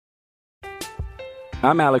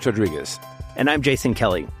I'm Alex Rodriguez. And I'm Jason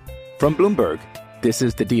Kelly. From Bloomberg, this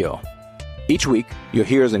is The Deal. Each week, you'll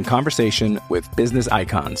hear us in conversation with business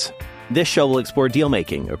icons. This show will explore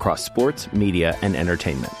deal-making across sports, media, and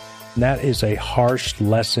entertainment. That is a harsh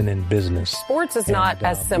lesson in business. Sports is not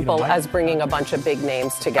as simple as bringing a bunch of big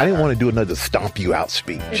names together. I didn't want to do another stomp you out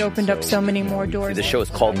speech. It opened up so many more doors. The show is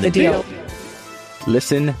called The Deal.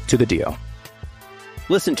 Listen to The Deal.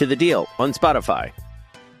 Listen to The Deal on Spotify.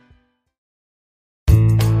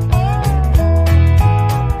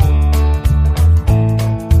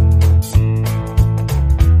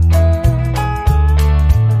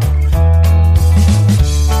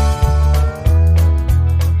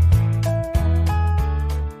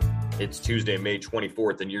 It's Tuesday, May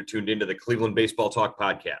 24th, and you're tuned into the Cleveland Baseball Talk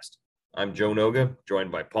podcast. I'm Joe Noga,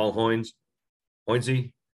 joined by Paul Hoynes.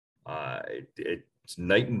 Hoynesy, it's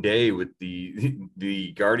night and day with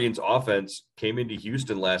the Guardians offense came into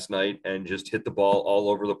Houston last night and just hit the ball all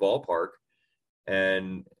over the ballpark.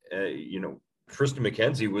 And, Triston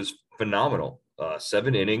McKenzie was phenomenal.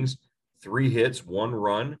 7 innings, 3 hits, 1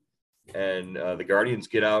 run. And the Guardians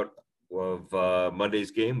get out of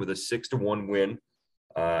Monday's game with a 6-1 win.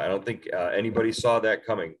 I don't think anybody saw that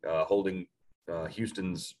coming, holding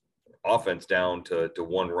Houston's offense down to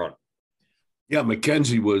 1 run. Yeah,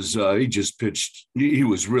 McKenzie was he just pitched. He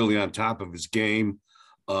was really on top of his game,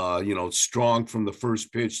 strong from the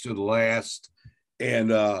first pitch to the last.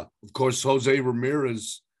 And, of course, José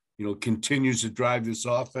Ramírez, continues to drive this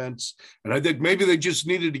offense. And I think maybe they just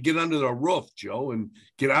needed to get under the roof, Joe, and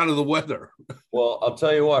get out of the weather. Well, I'll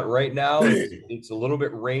tell you what, right now it's a little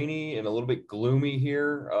bit rainy and a little bit gloomy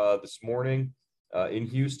here this morning in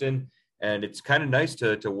Houston. And it's kind of nice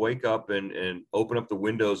to wake up and open up the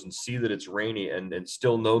windows and see that it's rainy and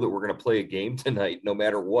still know that we're going to play a game tonight, no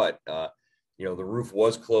matter what. The roof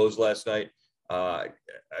was closed last night. I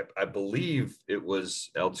believe it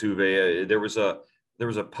was Altuve. There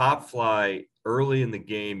was a pop fly early in the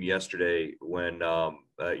game yesterday when,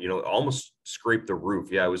 almost scraped the roof.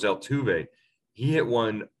 Yeah, it was Altuve. He hit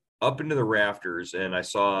one up into the rafters, and I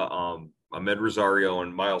saw Ahmed Rosario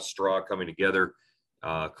and Miles Straw coming together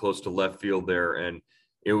close to left field there. And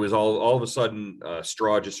it was all of a sudden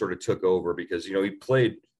Straw just sort of took over because, he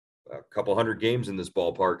played a couple hundred games in this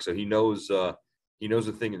ballpark. So he knows a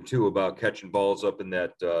thing or two about catching balls up in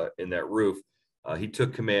that roof. He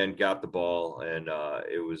took command, got the ball, and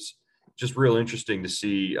it was just real interesting to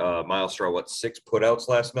see Miles Straw, 6 putouts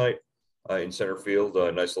last night in center field.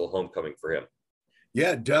 A nice little homecoming for him.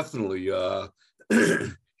 Yeah, definitely.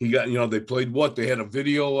 He got, they played they had a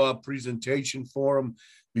video presentation for him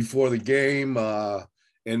before the game.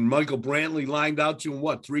 And Michael Brantley lined out to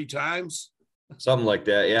him, 3 times? Something like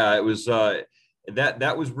that. Yeah, it was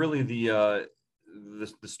that was really the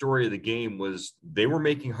story of the game was they were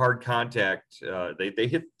making hard contact. They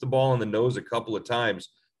hit the ball in the nose a couple of times,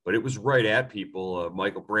 but it was right at people.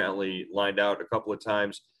 Michael Brantley lined out a couple of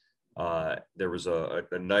times. There was a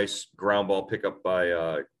nice ground ball pickup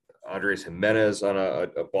by Andres Jimenez on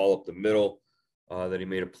a ball up the middle that he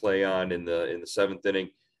made a play on in the 7th inning.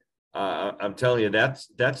 I'm telling you,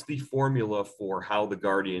 that's the formula for how the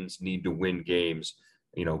Guardians need to win games.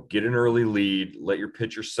 Get an early lead, let your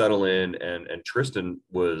pitcher settle in, and Triston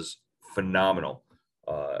was phenomenal.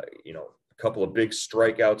 A couple of big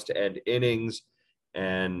strikeouts to end innings,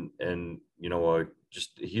 and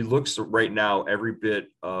just he looks right now every bit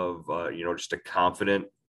of just a confident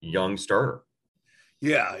young starter.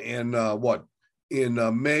 Yeah, and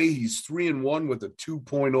in May he's 3-1 with a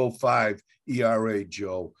 2.05 ERA.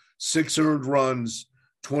 Joe, 6 earned runs,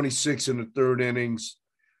 26 in the 3rd innings.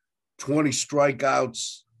 20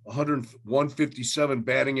 strikeouts, 157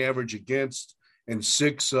 batting average against, and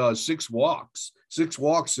 6 walks. 6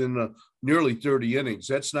 walks in nearly 30 innings.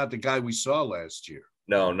 That's not the guy we saw last year.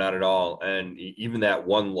 No, not at all. And even that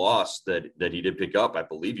one loss that he did pick up, I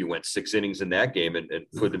believe he went 6 innings in that game and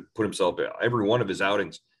put himself. Every one of his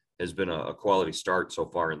outings has been a quality start so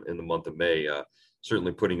far in the month of May.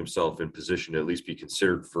 Certainly putting himself in position to at least be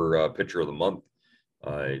considered for pitcher of the month.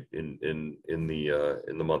 In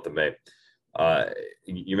the month of May.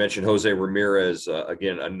 You mentioned José Ramírez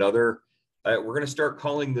again. Another. We're going to start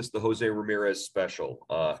calling this the José Ramírez special.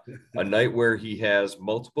 A night where he has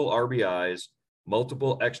multiple RBIs,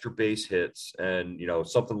 multiple extra base hits, and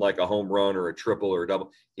something like a home run or a triple or a double.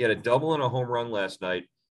 He had a double and a home run last night,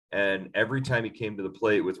 and every time he came to the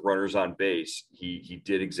plate with runners on base, he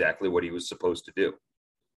did exactly what he was supposed to do.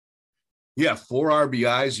 Yeah, 4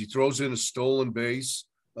 RBIs. He throws in a stolen base,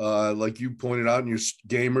 like you pointed out in your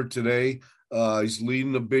gamer today. He's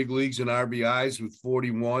leading the big leagues in RBIs with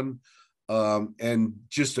 41, and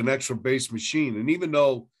just an extra base machine. And even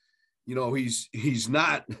though he's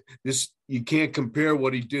not this. You can't compare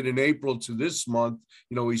what he did in April to this month.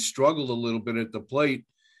 He struggled a little bit at the plate.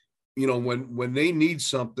 When they need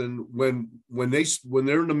something, when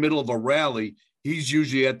they're in the middle of a rally, he's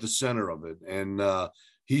usually at the center of it, and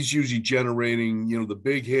he's usually generating the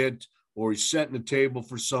big hit, or he's setting the table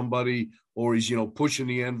for somebody, or he's pushing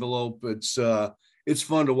the envelope. It's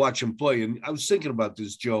fun to watch him play. And I was thinking about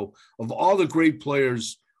this, Joe, of all the great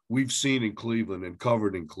players we've seen in Cleveland and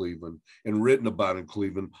covered in Cleveland and written about in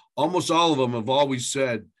Cleveland, almost all of them have always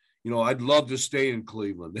said, I'd love to stay in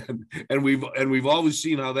Cleveland. And we've always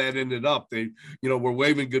seen how that ended up. They, we're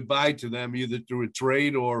waving goodbye to them either through a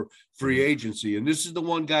trade or free agency. And this is the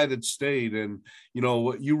one guy that stayed. And,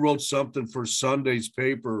 you wrote something for Sunday's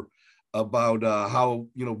paper about how,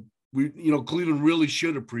 Cleveland really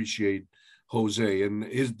should appreciate Jose and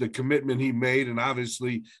the commitment he made, and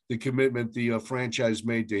obviously the commitment the franchise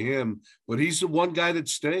made to him. But he's the one guy that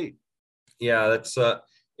stayed. Yeah, that's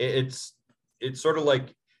it's sort of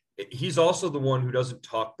like he's also the one who doesn't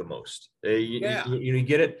talk the most. You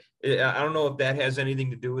get it. I don't know if that has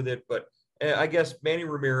anything to do with it, but I guess Manny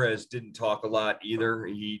Ramirez didn't talk a lot either.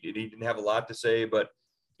 He didn't have a lot to say, but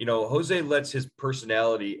Jose lets his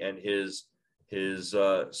personality and his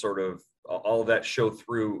sort of all of that show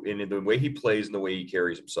through in the way he plays and the way he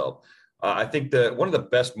carries himself. I think that one of the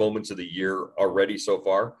best moments of the year already so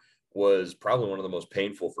far was probably one of the most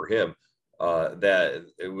painful for him. That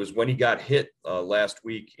it was when he got hit last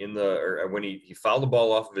week when he fouled the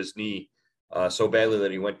ball off of his knee so badly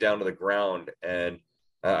that he went down to the ground. And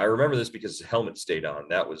I remember this because his helmet stayed on.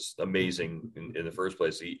 That was amazing in the first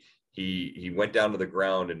place. He went down to the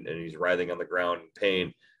ground and he's writhing on the ground in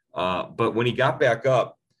pain. But when he got back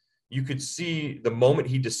up, you could see the moment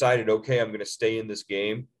he decided, okay, I'm going to stay in this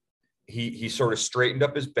game. He sort of straightened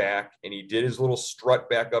up his back and he did his little strut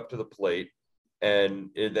back up to the plate. And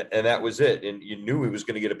that was it. And you knew he was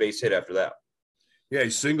going to get a base hit after that. Yeah, he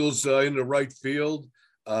singles into right field.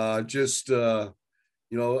 He's an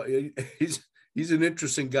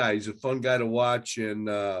interesting guy. He's a fun guy to watch. And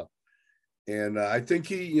I think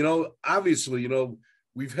he, obviously,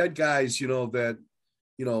 we've had guys, that,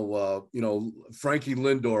 Frankie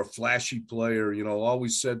Lindor, flashy player,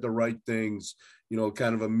 always said the right things,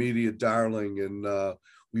 kind of a media darling. And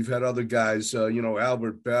we've had other guys,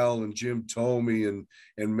 Albert Bell and Jim Thome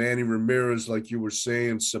and Manny Ramirez, like you were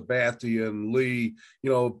saying, Sabathia and Lee,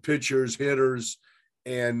 pitchers, hitters,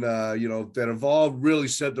 and, that have all really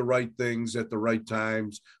said the right things at the right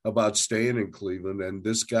times about staying in Cleveland. And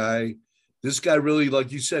this guy really,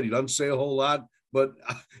 like you said, he doesn't say a whole lot, but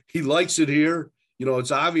he likes it here.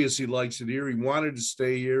 It's obvious he likes it here. He wanted to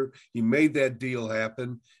stay here. He made that deal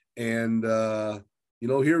happen. And,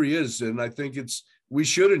 here he is. And I think we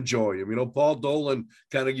should enjoy him. Paul Dolan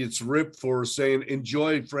kind of gets ripped for saying,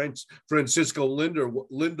 enjoy Francisco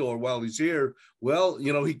Lindor while he's here. Well,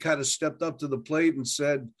 he kind of stepped up to the plate and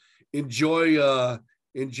said, enjoy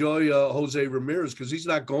Jose Ramirez, because he's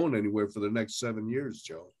not going anywhere for the next 7 years,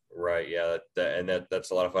 Joe. Right. Yeah.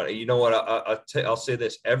 That's a lot of fun. You know what? I'll say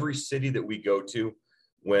this: every city that we go to,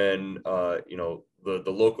 when the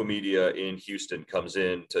local media in Houston comes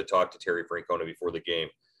in to talk to Terry Francona before the game,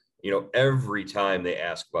 every time they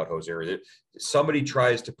ask about Jose, somebody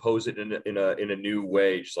tries to pose it in a new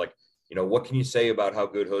way, just like, what can you say about how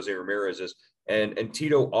good Jose Ramirez is? And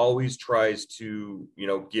Tito always tries to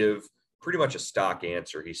give pretty much a stock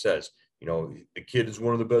answer. He says, the kid is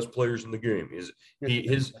one of the best players in the game.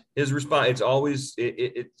 His response, it's always,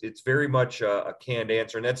 it's very much a canned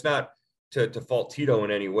answer. And that's not to fault Tito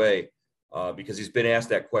in any way, because he's been asked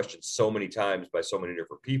that question so many times by so many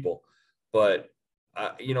different people. But,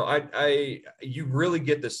 you really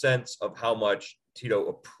get the sense of how much Tito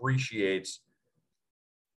appreciates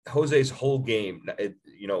Jose's whole game.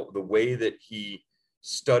 The way that he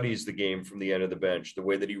studies the game from the end of the bench, the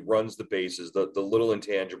way that he runs the bases, the little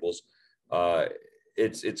intangibles.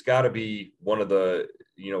 It's got to be one of the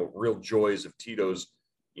real joys of Tito's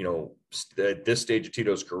at this stage of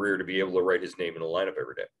Tito's career, to be able to write his name in a lineup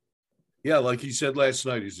every day. Yeah, like he said last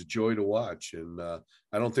night, he's a joy to watch, and I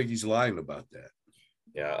don't think he's lying about that.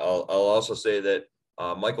 Yeah, I'll also say that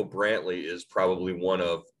Michael Brantley is probably one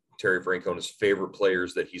of Terry Francona's favorite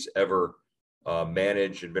players that he's ever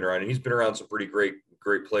managed and been around. And he's been around some pretty great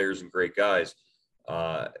players and great guys.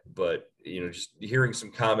 But just hearing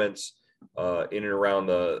some comments in and around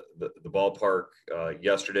the ballpark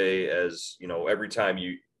yesterday, as every time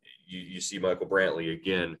you see Michael Brantley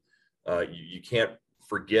again, you can't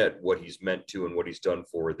forget what he's meant to and what he's done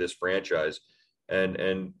for this franchise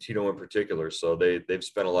and Tito in particular. So they've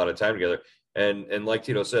spent a lot of time together. And like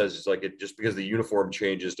Tito says, it's like just because the uniform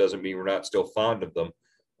changes doesn't mean we're not still fond of them.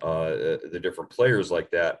 the different players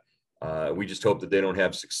like that. We just hope that they don't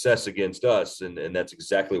have success against us, and that's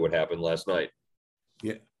exactly what happened last night.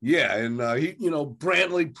 Yeah, and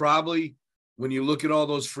Brantley probably, when you look at all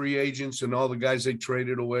those free agents and all the guys they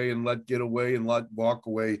traded away and let get away and let walk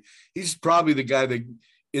away, he's probably the guy that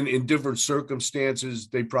in different circumstances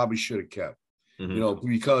they probably should have kept.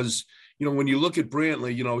 Because when you look at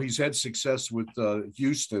Brantley, he's had success with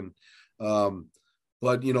Houston,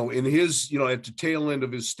 but in his at the tail end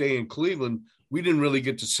of his stay in Cleveland, we didn't really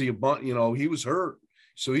get to see a bunch. He was hurt.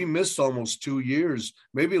 So he missed almost 2 years,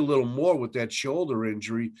 maybe a little more with that shoulder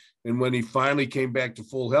injury. And when he finally came back to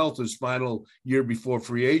full health, his final year before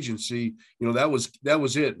free agency, that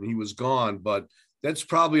was it. And he was gone. But that's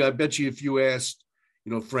probably, I bet you if you asked,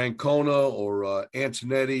 Francona or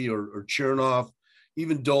Antonetti or Chernoff,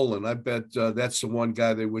 even Dolan, I bet that's the one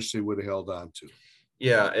guy they wish they would have held on to.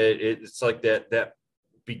 Yeah, it's like that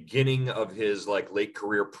beginning of his late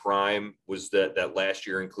career prime was that last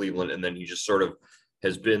year in Cleveland. And then he just sort of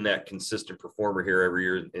has been that consistent performer here every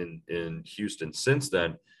year in Houston since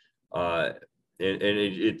then.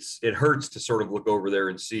 It hurts to sort of look over there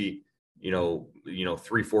and see,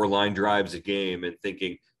 3-4 line drives a game and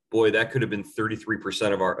thinking, boy, that could have been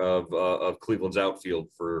 33% of Cleveland's outfield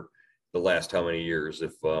for the last how many years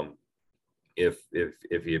if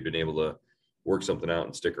he had been able to work something out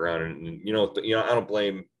and stick around. And I don't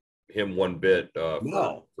blame him one bit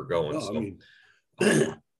for going. No, I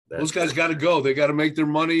mean, those guys got to go. They got to make their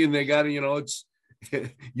money, and they got to, it's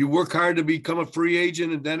you work hard to become a free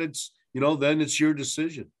agent, and then it's your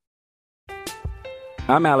decision.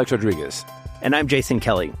 I'm Alex Rodriguez. And I'm Jason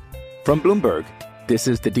Kelly. From Bloomberg, this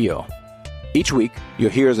is The Deal. Each week,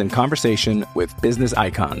 you'll hear us in conversation with business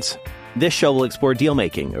icons. This show will explore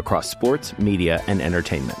deal-making across sports, media, and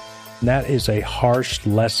entertainment. That is a harsh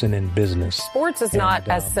lesson in business. Sports is not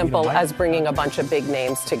as simple as bringing a bunch of big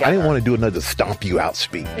names together. I didn't want to do another stomp you out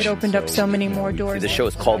speech. It opened up so many more doors. The show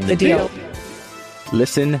is called The Deal.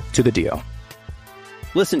 Listen to The Deal.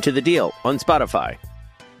 Listen to The Deal on Spotify.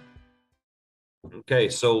 Okay,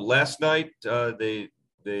 so last night they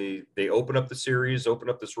open up the series, open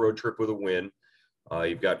up this road trip with a win.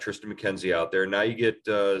 You've got Triston McKenzie out there. Now you get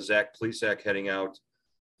Zach Plesac heading out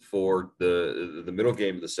for the middle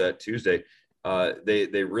game of the set Tuesday.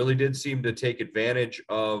 They really did seem to take advantage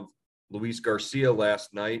of Luis Garcia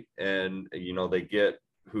last night, and they get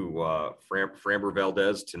Framber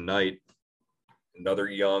Valdez tonight, another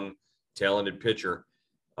young talented pitcher.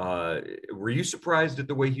 Were you surprised at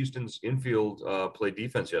the way Houston's infield played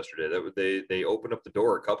defense yesterday? That they opened up the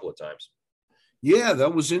door a couple of times. Yeah,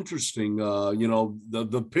 that was interesting.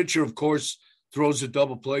 The pitcher, of course, throws a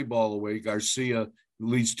double play ball away. Garcia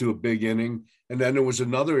leads to a big inning. And then there was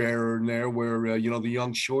another error in there where, the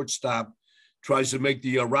young shortstop tries to make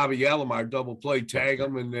the Robbie Alomar double play, tag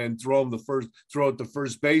him, and then throw it to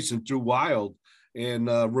first base and threw wild. And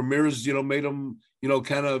Ramirez, made him,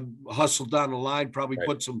 kind of hustle down the line, probably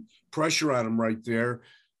put some pressure on him right there.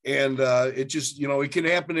 And it just, it can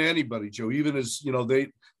happen to anybody, Joe, even as,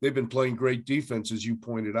 they've been playing great defense, as you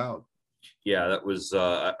pointed out. Yeah, that was,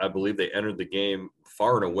 I believe they entered the game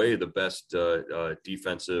far and away the best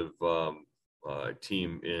defensive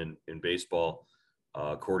team in baseball,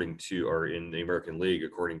 according to, or in the American League,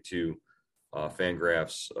 according to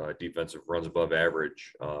Fangraphs defensive runs above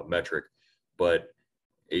average metric. But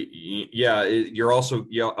you also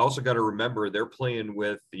got to remember they're playing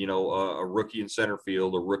with, a rookie in center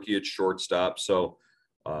field, a rookie at shortstop. So,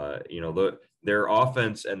 their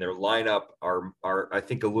offense and their lineup are, I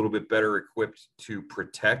think, a little bit better equipped to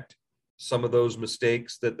protect some of those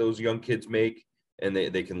mistakes that those young kids make. And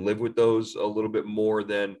they can live with those a little bit more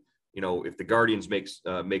than, if the Guardians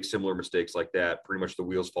make similar mistakes like that, pretty much the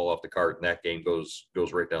wheels fall off the cart and that game goes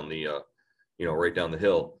right down the, right down the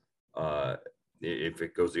hill. If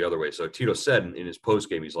it goes the other way. So Tito said in his post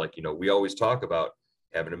game, he's like, we always talk about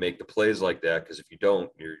having to make the plays like that, because if you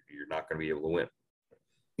don't, you're not going to be able to win.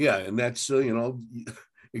 Yeah, and that's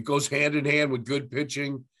it goes hand in hand with good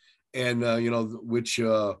pitching, and which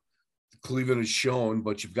Cleveland has shown.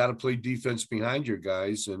 But you've got to play defense behind your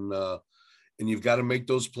guys, and you've got to make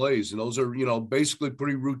those plays. And those are basically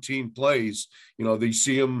pretty routine plays. They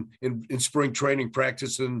see them in spring training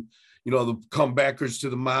practicing. The comebackers to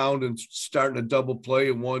the mound and starting a double play,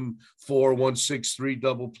 and 1-4, 1-6-3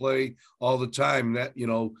 double play all the time. That,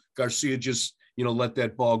 Garcia just, let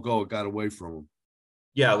that ball go. It got away from him.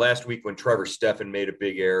 Yeah, last week when Trevor Stephan made a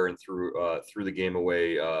big error and threw the game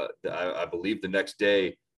away, I believe the next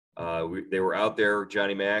day they were out there,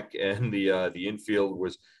 Johnny Mack, and the infield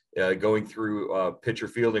was going through pitcher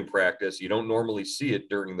fielding practice. You don't normally see it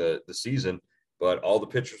during the season, but all the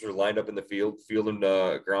pitchers are lined up in the field, fielding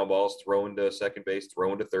ground balls, throwing to second base,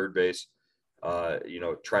 throwing to third base,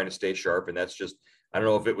 trying to stay sharp. And that's just, I don't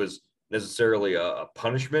know if it was necessarily a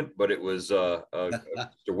punishment, but it was a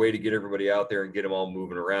way to get everybody out there and get them all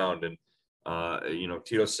moving around. And,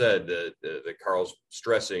 Tito said that Carl's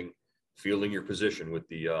stressing fielding your position with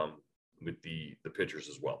the pitchers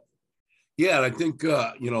as well. Yeah. And I think,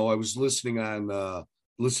 I was listening to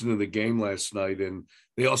the game last night, and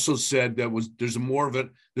they also said there's going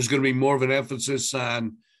to be more of an emphasis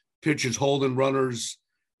on pitchers holding runners,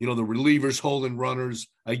 the relievers holding runners,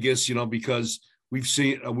 I guess, because we've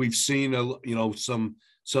seen some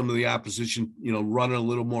of the opposition, running a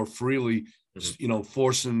little more freely,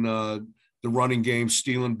 forcing the running game,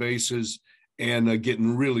 stealing bases, and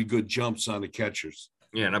getting really good jumps on the catchers.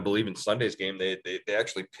 Yeah, and I believe in Sunday's game, they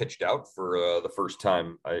actually pitched out for the first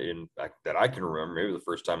time that I can remember, maybe the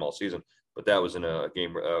first time all season, but that was in a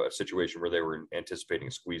game, a situation where they were anticipating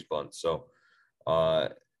a squeeze bunt. So,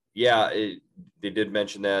 they did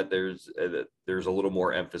mention that there's a little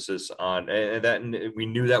more emphasis on and we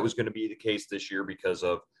knew that was going to be the case this year because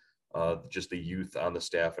of just the youth on the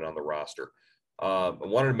staff and on the roster. I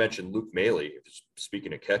wanted to mention Luke Maley,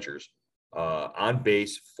 speaking of catchers, on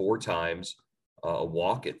base 4 times. A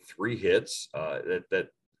walk at 3 hits. That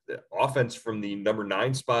offense from the number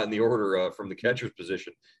 9 spot in the order from the catcher's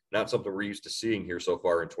position, not something we're used to seeing here so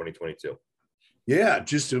far in 2022. Yeah,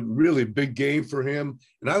 just a really big game for him.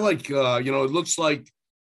 And I like, it looks like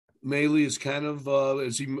Maley is kind of,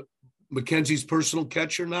 is he McKenzie's personal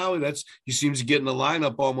catcher now? He seems to get in the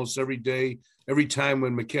lineup almost every day, every time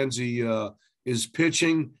when McKenzie is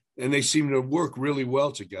pitching, and they seem to work really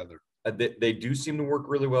well together. They do seem to work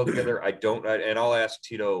really well together. And I'll ask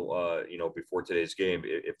Tito, before today's game,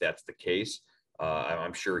 if that's the case.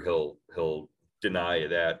 I'm sure he'll deny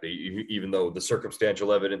that, even though the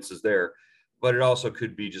circumstantial evidence is there. But it also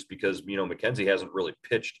could be just because, McKenzie hasn't really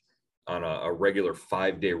pitched on a regular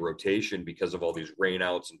 5-day rotation because of all these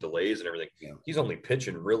rainouts and delays and everything. Yeah. He's only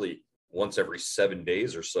pitching really once every 7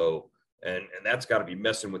 days or so. And that's got to be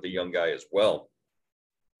messing with the young guy as well.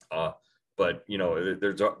 But,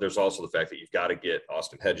 there's also the fact that you've got to get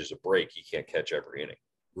Austin Hedges a break. He can't catch every inning.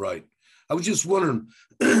 Right. I was just wondering,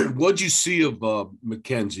 what'd you see of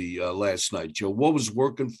McKenzie last night, Joe? What was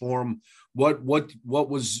working for him? What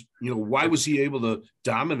was, why was he able to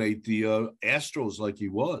dominate the Astros like he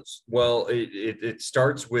was? Well, it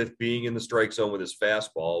starts with being in the strike zone with his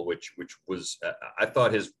fastball, which was, I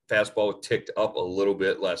thought his fastball ticked up a little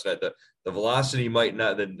bit last night. The velocity might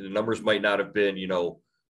not, the numbers might not have been,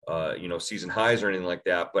 season highs or anything like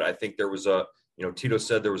that. But I think there was Tito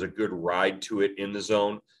said there was a good ride to it in the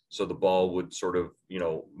zone. So the ball would sort of,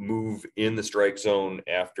 move in the strike zone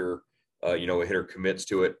after, a hitter commits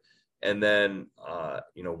to it. And then,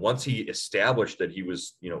 once he established that he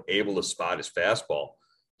was, able to spot his fastball,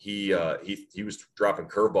 he was dropping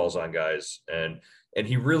curveballs on guys, and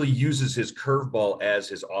he really uses his curveball as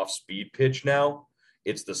his off-speed pitch now.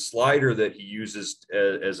 It's the slider that he uses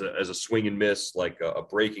as a swing and miss, like a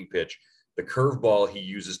breaking pitch. The curveball he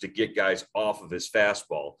uses to get guys off of his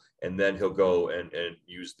fastball, and then he'll go and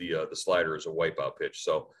use the slider as a wipeout pitch.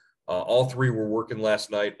 So all 3 were working last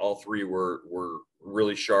night. All 3 were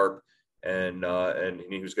really sharp, and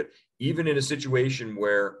he was good. Even in a situation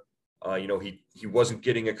where he wasn't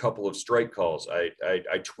getting a couple of strike calls. I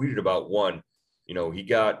tweeted about one. He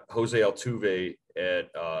got Jose Altuve at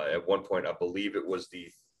one point. I believe it was the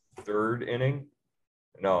 3rd inning.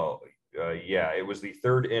 It was the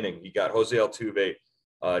 3rd inning. He got Jose Altuve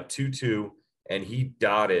 2-2, and he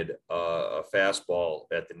dotted a fastball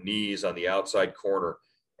at the knees on the outside corner,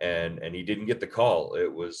 and he didn't get the call.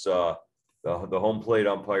 It was the home plate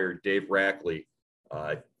umpire, Dave Rackley,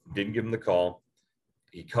 didn't give him the call.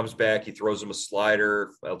 He comes back, he throws him a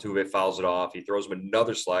slider. Altuve fouls it off. He throws him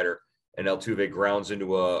another slider, and Altuve grounds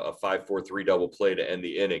into a 5-4-3 double play to end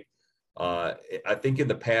the inning. I think in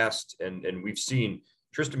the past, and we've seen,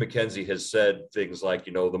 Triston McKenzie has said things like,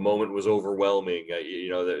 the moment was overwhelming.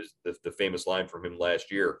 There's the famous line from him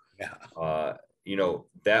last year. Yeah.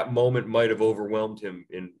 That moment might have overwhelmed him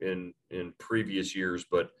in previous years,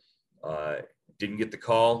 but didn't get the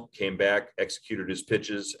call, came back, executed his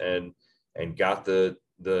pitches, and got the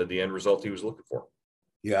end result he was looking for.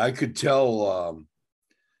 Yeah, I could tell.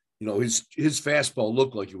 His fastball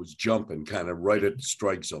looked like it was jumping kind of right at the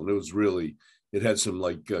strike zone. It was really. It had some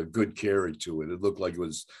good carry to it. It looked like it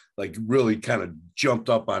was really kind of jumped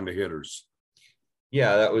up on the hitters.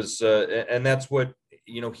 Yeah, that was, and that's what,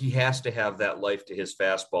 he has to have that life to his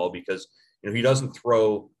fastball because, he doesn't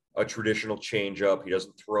throw a traditional changeup. He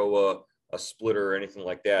doesn't throw a splitter or anything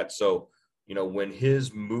like that. So when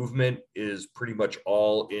his movement is pretty much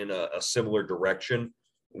all in a similar direction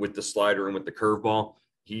with the slider and with the curveball,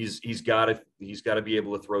 he's got to be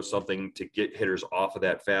able to throw something to get hitters off of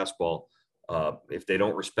that fastball. If they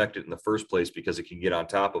don't respect it in the first place because it can get on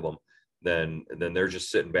top of them, then they're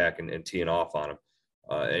just sitting back and teeing off on him.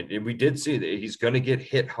 And we did see that he's going to get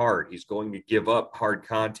hit hard. He's going to give up hard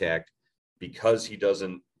contact because he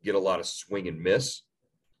doesn't get a lot of swing and miss.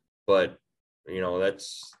 But,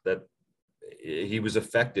 that he was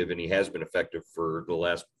effective, and he has been effective for the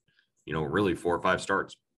last, really 4 or 5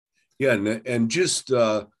 starts. Yeah. And just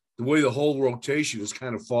the way the whole rotation is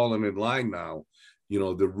kind of falling in line now,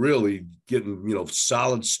 they're really getting,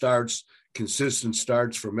 solid starts, consistent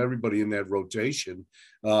starts from everybody in that rotation.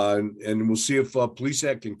 And we'll see if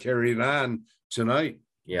Plesac can carry it on tonight.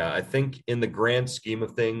 Yeah, I think in the grand scheme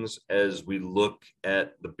of things, as we look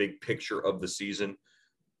at the big picture of the season,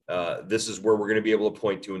 this is where we're going to be able to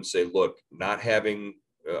point to and say, look, not having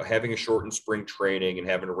a shortened spring training and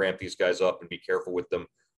having to ramp these guys up and be careful with them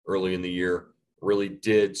early in the year really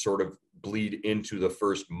did sort of bleed into the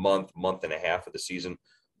first month and a half of the season.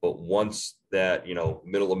 But once that,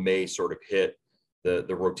 middle of May sort of hit,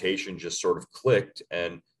 the rotation just sort of clicked.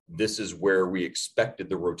 And this is where we expected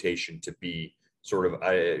the rotation to be sort of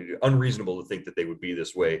unreasonable to think that they would be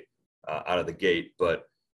this way out of the gate. But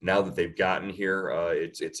now that they've gotten here,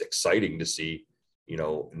 it's exciting to see,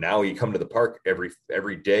 now you come to the park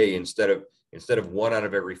every day instead of 1 out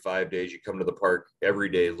of every 5 days, you come to the park every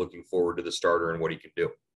day looking forward to the starter and what he can do.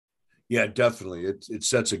 Yeah, definitely. It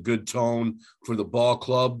sets a good tone for the ball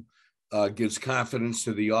club, gives confidence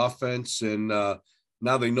to the offense. And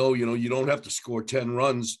now they know, you don't have to score 10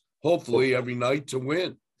 runs, hopefully every night to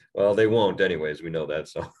win. Well, they won't anyways. We know that.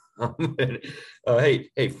 So, hey,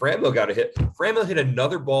 Framil got a hit. Framil hit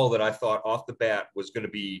another ball that I thought off the bat was going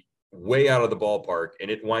to be way out of the ballpark,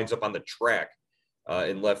 and it winds up on the track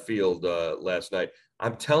in left field last night.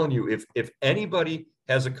 I'm telling you, if anybody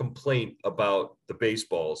has a complaint about the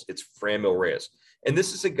baseballs, it's Framil Reyes. And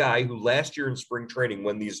this is a guy who last year in spring training,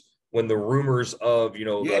 when the rumors of,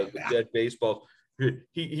 the dead baseballs,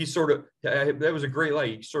 he sort of, that was a great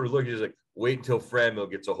line. He sort of looked, he's like, wait until Framil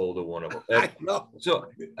gets a hold of one of them. I know. So,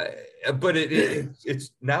 but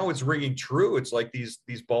it's now it's ringing true. It's like these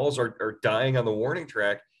balls are dying on the warning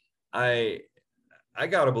track. I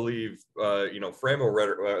got to believe,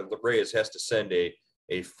 Framil Reyes has to send a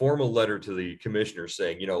formal letter to the commissioner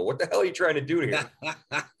saying, what the hell are you trying to do here?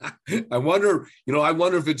 I wonder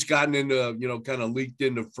if it's gotten into, kind of leaked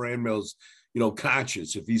into Framil's,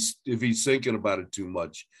 conscience, if he's thinking about it too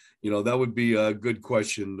much. That would be a good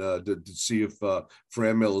question to see if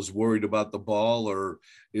Framil is worried about the ball or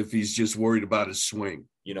if he's just worried about his swing.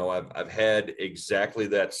 I've had exactly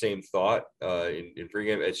that same thought in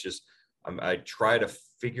pregame. It's just I try to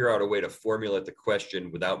figure out a way to formulate the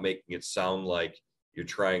question without making it sound like you're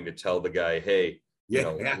trying to tell the guy, hey,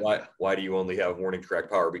 why do you only have warning track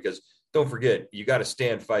power? Because don't forget, you got to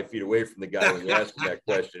stand 5 feet away from the guy when you ask him that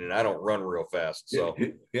question, and I don't run real fast. So,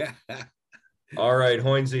 yeah. All right,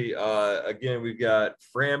 Hoinsey. Again, we've got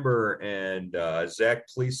Framber and Zach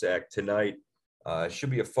Plesac tonight. Should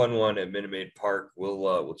be a fun one at Minute Maid Park.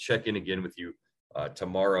 We'll check in again with you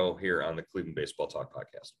tomorrow here on the Cleveland Baseball Talk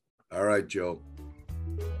podcast. All right, Joe.